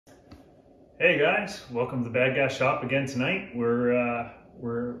Hey guys, welcome to the Bad Guy Shop again tonight.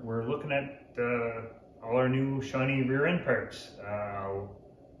 We're looking at all our new shiny rear end parts.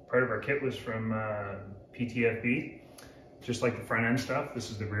 Part of our kit was from PTFB, just like the front end stuff. This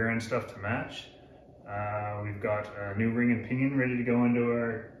is the rear end stuff to match. We've got a new ring and pinion ready to go into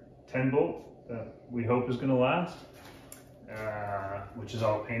our 10 bolt that we hope is going to last, which is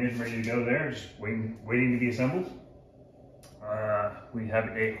all painted and ready to go there, just waiting to be assembled. We have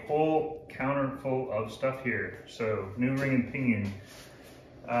a whole counter full of stuff here. So new ring and pinion,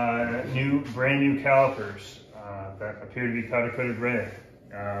 brand new calipers that appear to be powder coated red.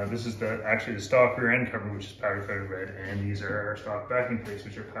 This is actually the stock rear end cover, which is powder coated red, and these are our stock backing plates,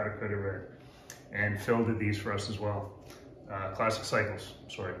 which are powder coated red. And Phil did these for us as well. Classic Cycles,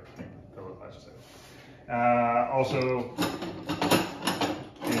 sorry, Phil at Classic Cycles. Also,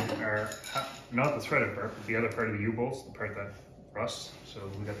 not the threaded part, but the other part of the U-bolts, the part that rusts.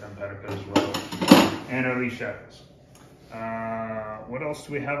 So we got them powder coated as well. And our leaf shackles. What else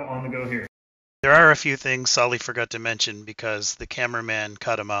do we have on the go here? There are a few things Solly forgot to mention because the cameraman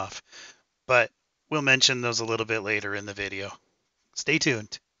cut him off, but we'll mention those a little bit later in the video. Stay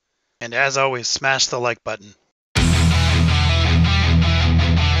tuned. And as always, smash the like button.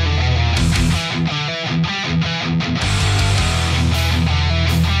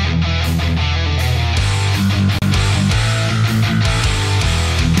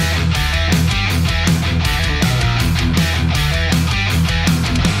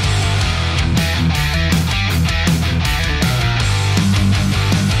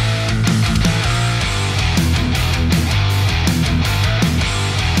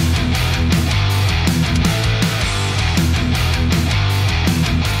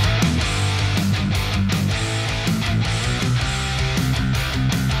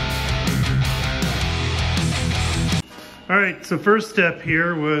 All right, so first step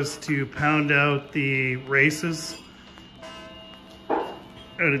here was to pound out the races out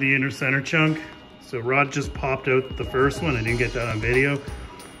of the inner center chunk. So Rod just popped out the first one. I didn't get that on video.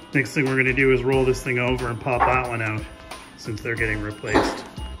 Next thing we're gonna do is roll this thing over and pop that one out since they're getting replaced.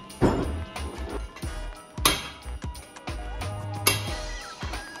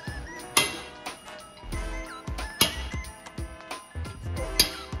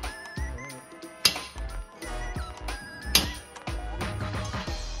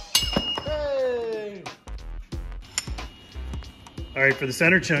 All right, for the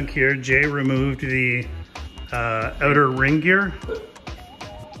center chunk here, Jay removed the outer ring gear.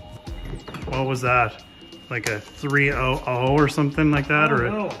 What was that? Like a 300 or something like that, or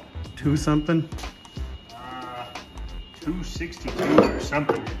a 2 something? 262 or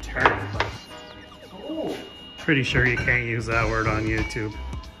something retarded. Oh. Pretty sure you can't use that word on YouTube.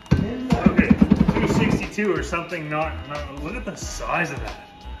 Okay, 262 or something. Not. Look at the size of that.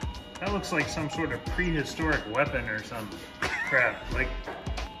 That looks like some sort of prehistoric weapon or some crap. Like,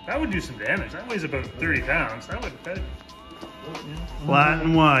 that would do some damage. That weighs about 30 pounds. That would. Flat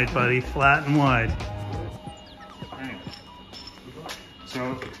and wide, buddy. Flat and wide. Anyway.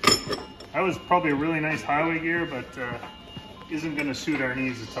 So, that was probably a really nice highway gear, but isn't going to suit our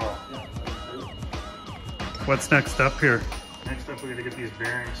needs at all. What's next up here? Next up, we're going to get these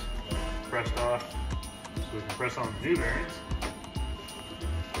bearings pressed off so we can press on the new bearings.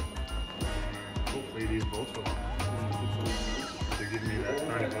 Hopefully these bolts will. They're giving me that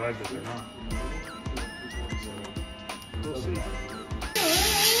kind of vibe, but they're not. We'll see.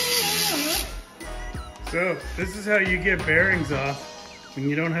 So, this is how you get bearings off when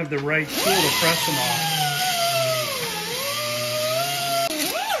you don't have the right tool to press them off.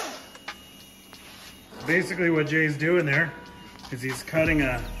 Basically what Jay's doing there is he's cutting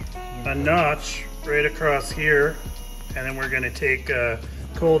a notch right across here, and then we're going to take a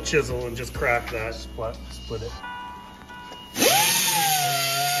cold chisel and just crack that, split it.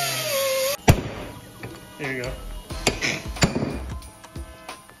 There you go.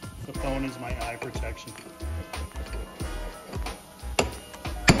 The phone is my eye protection.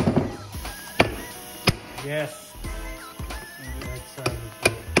 Yes. Maybe that side is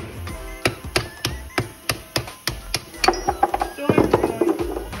good.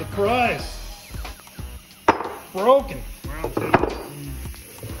 Surprise! Broken. So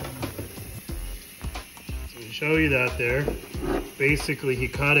to show you that there, basically he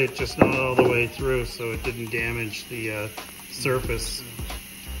cut it just not all the way through so it didn't damage the surface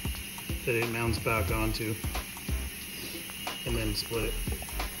that it mounts back onto, and then split it.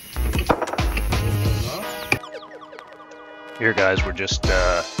 Here guys, we're just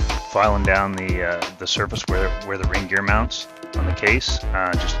filing down the surface where the ring gear mounts on the case,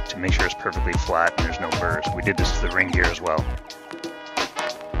 just to make sure it's perfectly flat and there's no burrs. We did this to the ring gear as well.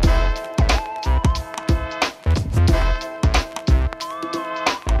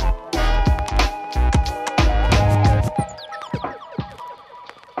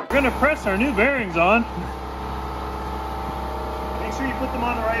 gonna press our new bearings on. Make sure you put them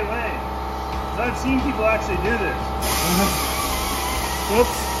on the right way. 'Cause I've seen people actually do this.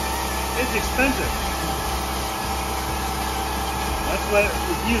 Whoops, it's expensive. That's what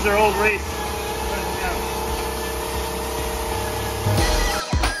we use our old race.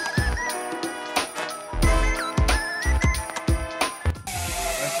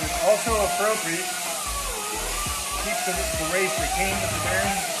 That's also appropriate. Keep the race that came with the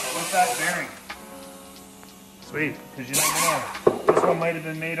bearing with that bearing. Sweet, because you never know. This one might have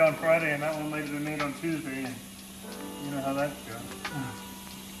been made on Friday and that one might have been made on Tuesday, and you know how that goes.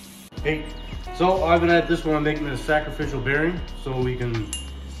 Hey, so I've been at this one, I'm making a sacrificial bearing so we can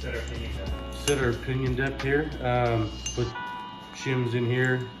Set our pinion depth. set our pinion depth here. Put shims in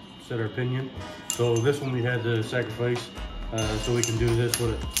here, set our pinion. So this one we had to sacrifice so we can do this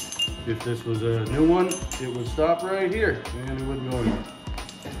with it. If this was a new one, it would stop right here and it wouldn't go anywhere.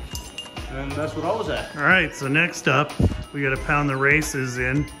 And that's what I was at. All right, so next up, we gotta pound the races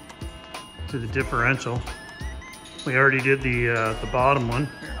in to the differential. We already did the bottom one.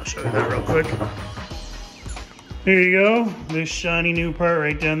 Here, I'll show you that real quick. Here you go, this shiny new part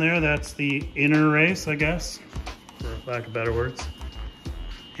right down there, that's the inner race, I guess, for lack of better words.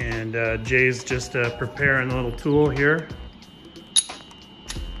 And Jay's just preparing a little tool here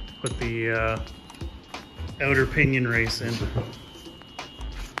to put the outer pinion race in.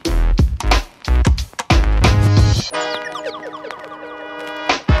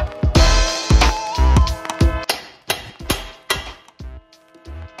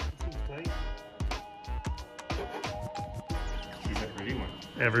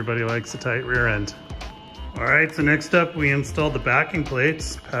 Everybody likes a tight rear end. All right, so next up we installed the backing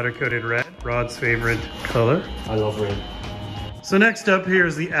plates, powder coated red, Rod's favorite color. I love red. So next up here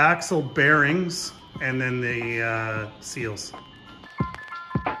is the axle bearings and then the seals.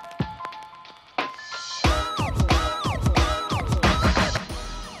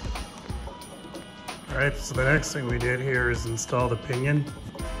 All right, so the next thing we did here is install the pinion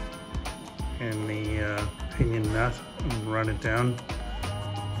and the pinion nut and run it down.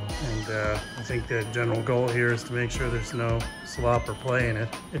 And I think the general goal here is to make sure there's no slop or play in it.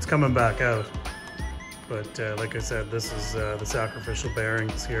 It's coming back out, but like I said, this is the sacrificial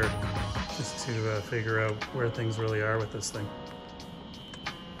bearings here, just to figure out where things really are with this thing.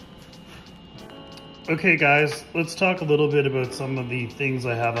 Okay guys, let's talk a little bit about some of the things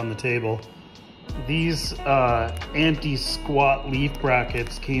I have on the table. These anti-squat leaf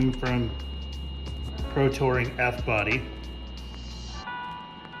brackets came from protouringfbody.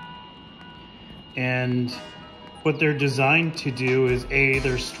 And what they're designed to do is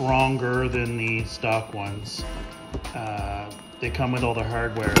they're stronger than the stock ones. They come with all the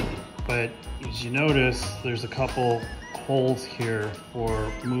hardware, but as you notice, there's a couple holes here for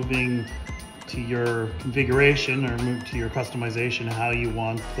moving to your configuration or move to your customization how you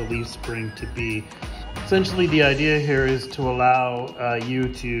want the leaf spring to be. Essentially, the idea here is to allow you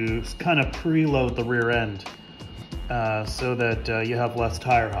to kind of preload the rear end so that you have less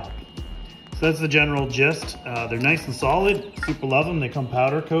tire hop. So that's the general gist. They're nice and solid, super love them. They come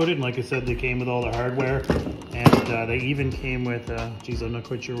powder coated, and like I said, they came with all the hardware, and they even came with, geez, I'm not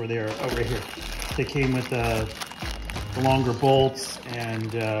quite sure where they are, oh, right here. They came with the longer bolts and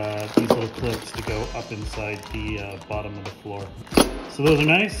these little clips to go up inside the bottom of the floor. So those are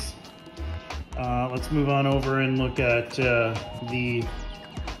nice. Let's move on over and look at the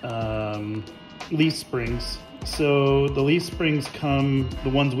leaf springs. So the leaf springs come, the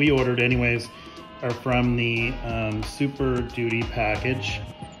ones we ordered anyways, are from the Super Duty package.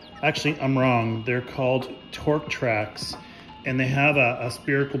 Actually, I'm wrong. They're called Torque Tracks, and they have a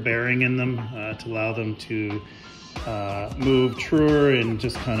spherical bearing in them to allow them to move truer and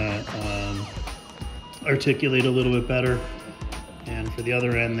just kind of articulate a little bit better. And for the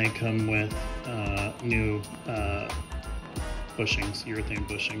other end, they come with new bushings, urethane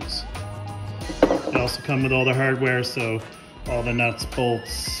bushings. They also come with all the hardware, so all the nuts,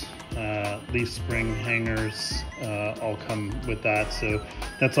 bolts, leaf spring hangers, all come with that. So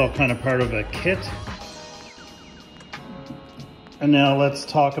that's all kind of part of a kit. And now let's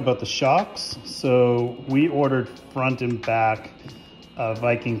talk about the shocks. So we ordered front and back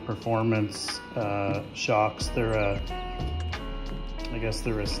Viking Performance shocks. They're I guess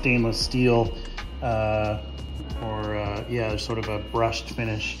they're a stainless steel, yeah, they're sort of a brushed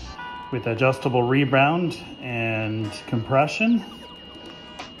finish with adjustable rebound and compression.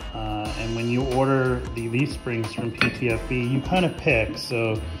 And when you order the leaf springs from PTFB, you kind of pick.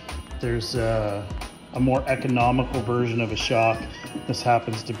 So there's a more economical version of a shock. This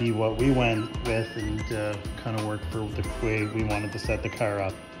happens to be what we went with, and kind of worked for the way we wanted to set the car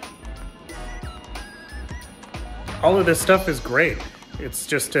up. all of this stuff is great. It's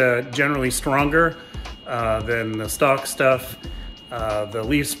just generally stronger than the stock stuff. The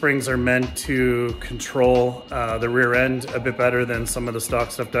leaf springs are meant to control the rear end a bit better than some of the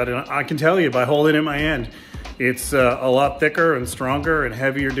stock stuff does. And I can tell you by holding it in my hand, it's a lot thicker and stronger and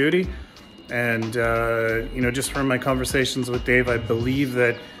heavier duty. And you know, just from my conversations with Dave, I believe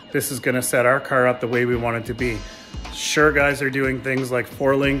that this is going to set our car up the way we want it to be. Sure, guys are doing things like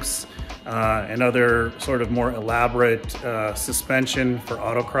 4-links and other sort of more elaborate suspension for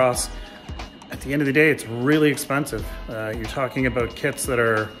autocross. At the end of the day, it's really expensive. You're talking about kits that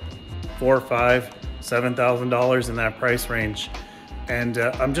are $4,000, $5,000, $7,000 in that price range. And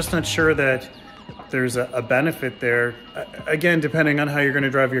I'm just not sure that there's a benefit there. Again, depending on how you're gonna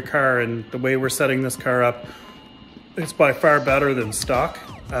drive your car, and the way we're setting this car up, it's by far better than stock.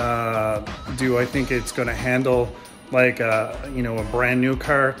 Do I think it's gonna handle like you know, a brand new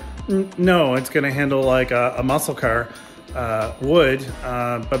car? No, it's gonna handle like a muscle car would,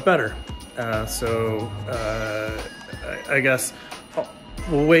 but better. I guess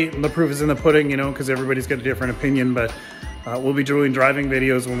we'll wait, and the proof is in the pudding, you know, because everybody's got a different opinion, but we'll be doing driving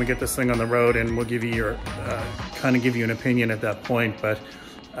videos when we get this thing on the road, and we'll give you your kind of give you an opinion at that point. But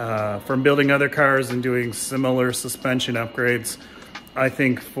from building other cars and doing similar suspension upgrades, I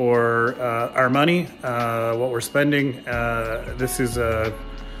think for our money, what we're spending, this is a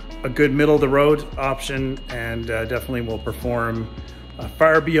good middle of the road option, and definitely will perform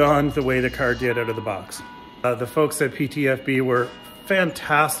far beyond the way the car did out of the box. The folks at PTFB were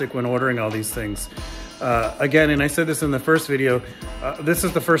fantastic when ordering all these things. Again, and I said this in the first video, this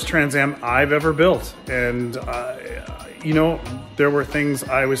is the first Trans Am I've ever built. And, you know, there were things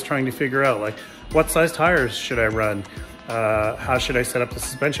I was trying to figure out, like what size tires should I run? How should I set up the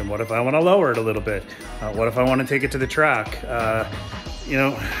suspension? What if I want to lower it a little bit? What if I want to take it to the track? You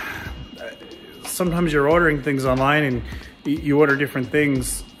know, sometimes you're ordering things online and you order different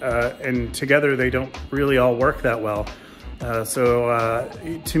things and together they don't really all work that well.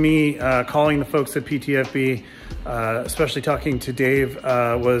 To me, calling the folks at PTFB, especially talking to Dave,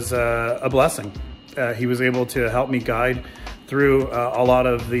 was a blessing. He was able to help me guide through a lot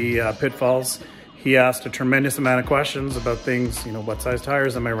of the pitfalls. He asked a tremendous amount of questions about things, you know, what size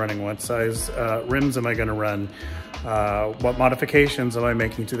tires am I running? What size rims am I gonna run? What modifications am I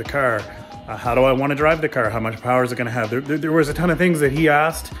making to the car? How do I want to drive the car? How much power is it going to have? There was a ton of things that he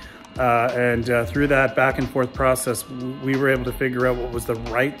asked, and through that back and forth process, we were able to figure out what was the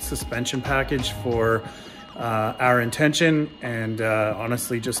right suspension package for our intention. And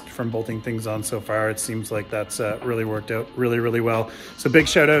honestly, just from bolting things on so far, it seems like that's really worked out really, really well. So big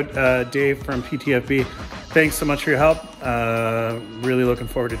shout out, Dave from PTFB. Thanks so much for your help. Really looking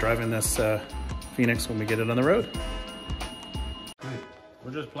forward to driving this Phoenix when we get it on the road.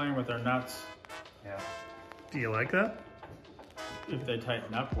 We're just playing with our nuts. Yeah. Do you like that? If they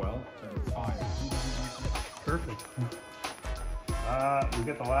tighten up well, then it's fine. Perfect. We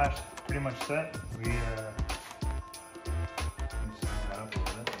got the lash pretty much set.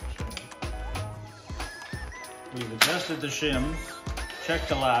 We've adjusted the shims, checked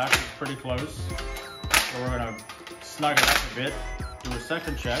the lash, it's pretty close. So we're gonna snug it up a bit, do a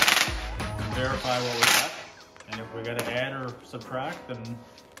second check, and verify what we got. And if we gotta add or subtract, then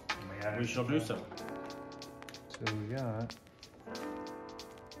we shall do so. So we got,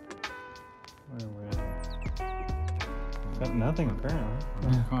 got nothing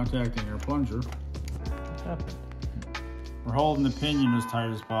apparently. Contacting your plunger. What happened? We're holding the pinion as tight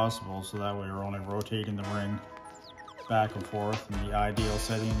as possible, so that way we're only rotating the ring back and forth. And the ideal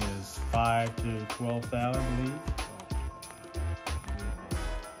setting is 5 to 12 thou, I believe.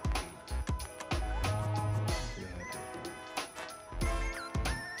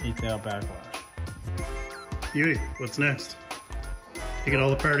 8 thou backlash. Beauty. What's next? Take it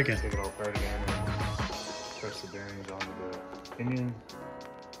all apart again. Take it all apart again and press the bearings onto the pinion.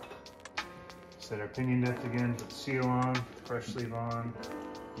 Set our pinion depth again, put the seal on, fresh sleeve on.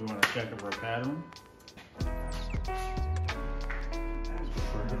 You want to check if we're a pattern?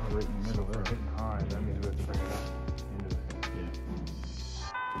 We're hitting right in the middle there. We're hitting high, that means we have to bring it up into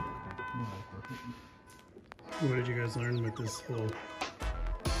the What did you guys learn with this whole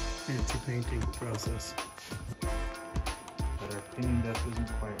anti-painting process? But our pinion depth isn't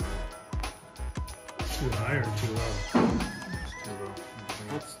quite right. Too high or too low?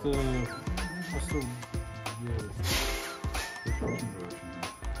 It's too low. What's the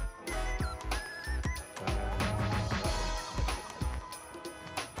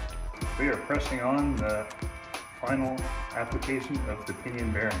we are pressing on the final application of the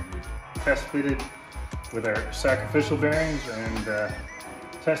pinion bearing. We test fitted with our sacrificial bearings, and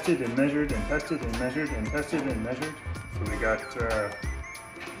tested and measured and tested and measured and tested and measured. So we got the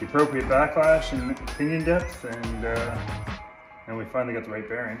appropriate backlash and pinion depth, and we finally got the right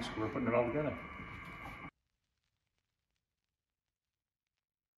bearings. We're putting it all together.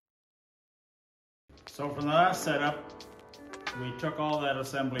 So for the last setup, we took all that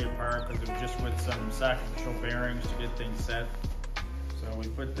assembly apart because it was just with some sacrificial bearings to get things set. So we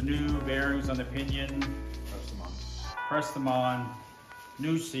put the new bearings on the pinion, press them on,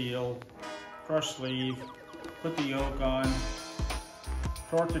 new seal, crush sleeve, put the yoke on,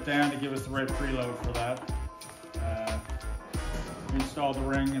 torqued it down to give us the right preload for that. Installed the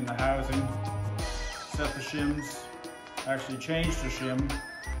ring in the housing, set the shims, actually changed the shim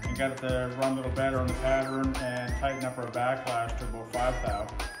and got it to run a little better on the pattern and tighten up our backlash to about 5 thou.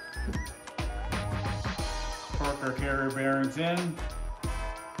 Torque our carrier bearings in,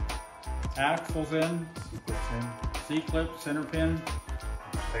 axles in, C-clip, center pin.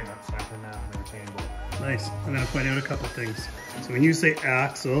 Tighten up center now, and retaining bolt. Nice. I'm gonna point out a couple things. So when you say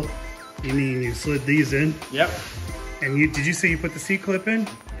axle, you mean you slid these in? Yep. And did you say you put the C-clip in?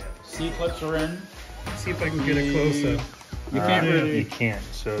 Yeah. C-clips are in. See if I can get a close up. You can't really. You can't.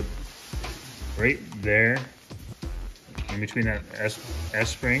 So right there, in between that S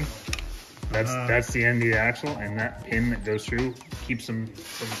spring, that's the end of the axle, and that pin that goes through keeps them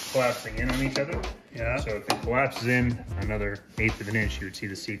from collapsing in on each other. Yeah. So if it collapses in another 1/8 of an inch, you would see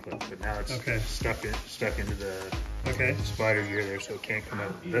the C-clip. But now it's stuck into the spider gear there, so it can't come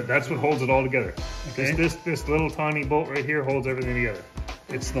out. That's what holds it all together. Okay. This little tiny bolt right here holds everything together.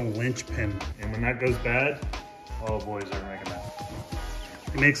 It's the linchpin. And when that goes bad, oh boys, they're making a mess.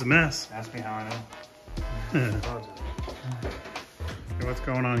 It makes a mess. Ask me how I know. Okay, what's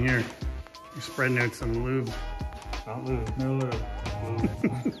going on here? You're spreading out some lube. Not lube, no lube.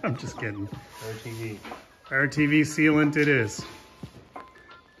 I'm just kidding. RTV. RTV sealant it is.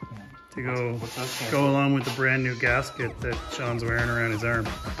 To go along with the brand new gasket that Sean's wearing around his arm.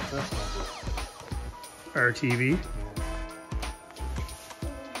 RTV.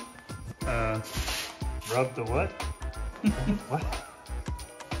 Rub the what? What?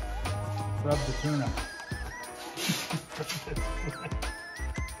 Rub the tuna.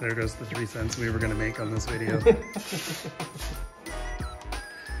 There goes the 3 cents we were going to make on this video.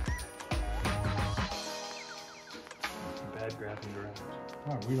 Bad grabbing around.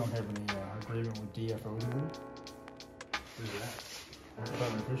 Oh, we don't have any agreement with DFO, do we? Who's that?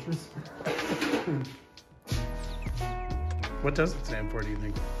 Carbon Fishers? What does it stand for, do you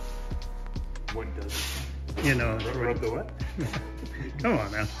think? What does it? You know. Rub the what? Come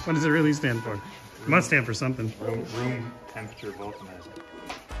on now. What does it really stand for? It must stand for something. Room temperature vulcanizer.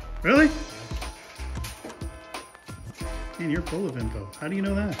 Really? Man, you're full of info. How do you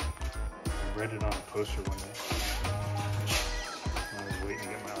know that? I read it on a poster one day. I was waiting to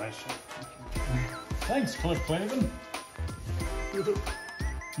get my eyes shut. Thanks, Cliff Clavin.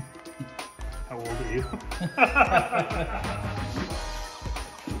 How old are you?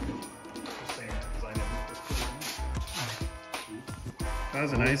 That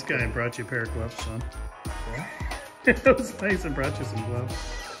was a nice guy and brought you a pair of gloves, Sean. That was nice and brought you some gloves.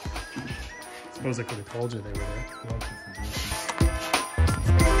 Suppose I could have told you they were there.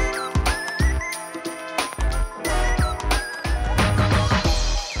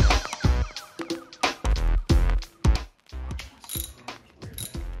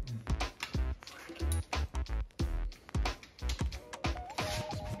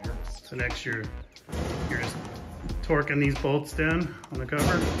 So next you're just torquing these bolts down on the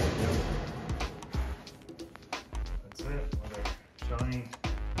cover. That's it. With our shiny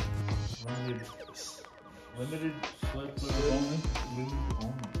limited slip only. Lube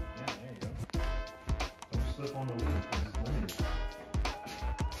only. Yeah, there you go. Don't slip on the lube because it's limited.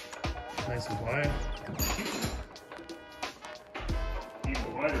 Nice and quiet. Keep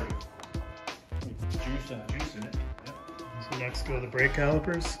the wider. Juice in it. Yep. So next go the brake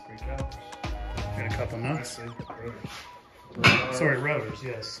calipers. Great calipers. And a couple nuts. Actually, rotors. Sorry, rotors,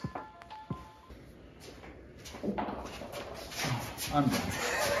 yes. I'm done.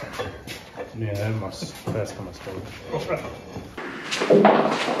 Yeah, that's my mistake.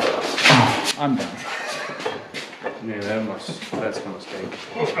 I'm done. Yeah, that's my mistake.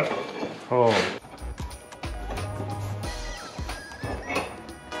 Oh.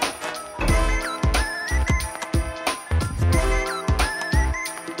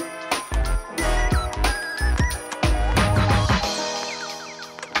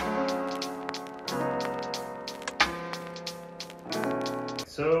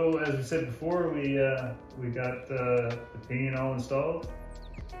 So as we said before, we got the pinion all installed.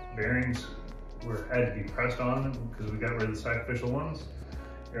 Bearings had to be pressed on because we got rid of the sacrificial ones,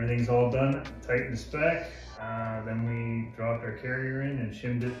 everything's all done, tight and spec. Then we dropped our carrier in and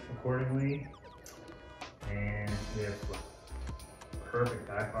shimmed it accordingly. And we have perfect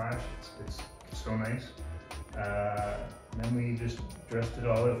backlash. It's so nice. Then we just dressed it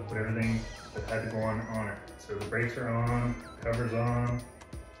all up, put everything that had to go on it. So the brakes are on, cover's on,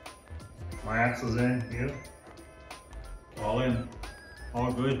 my axle's in, you? All in,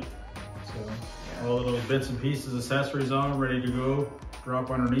 all good. So Yeah. All the little bits and pieces, accessories on, ready to go, drop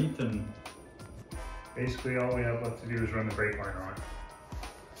underneath, and basically all we have left to do is run the brake line on.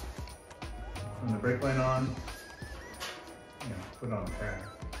 Run the brake line on, put it on the car.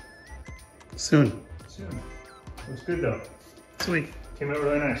 Soon. Looks good though. Sweet. Came out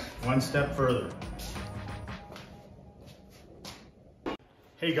really nice. one step further.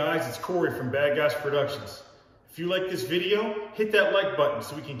 Hey guys, it's Corey from Bad Gas Productions. If you like this video, hit that like button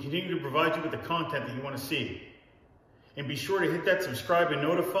so we can continue to provide you with the content that you want to see. And be sure to hit that subscribe and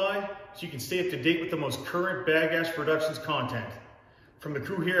notify so you can stay up to date with the most current Bad Gas Productions content. From the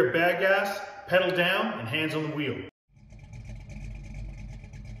crew here at Bad Gas, pedal down and hands on the wheel.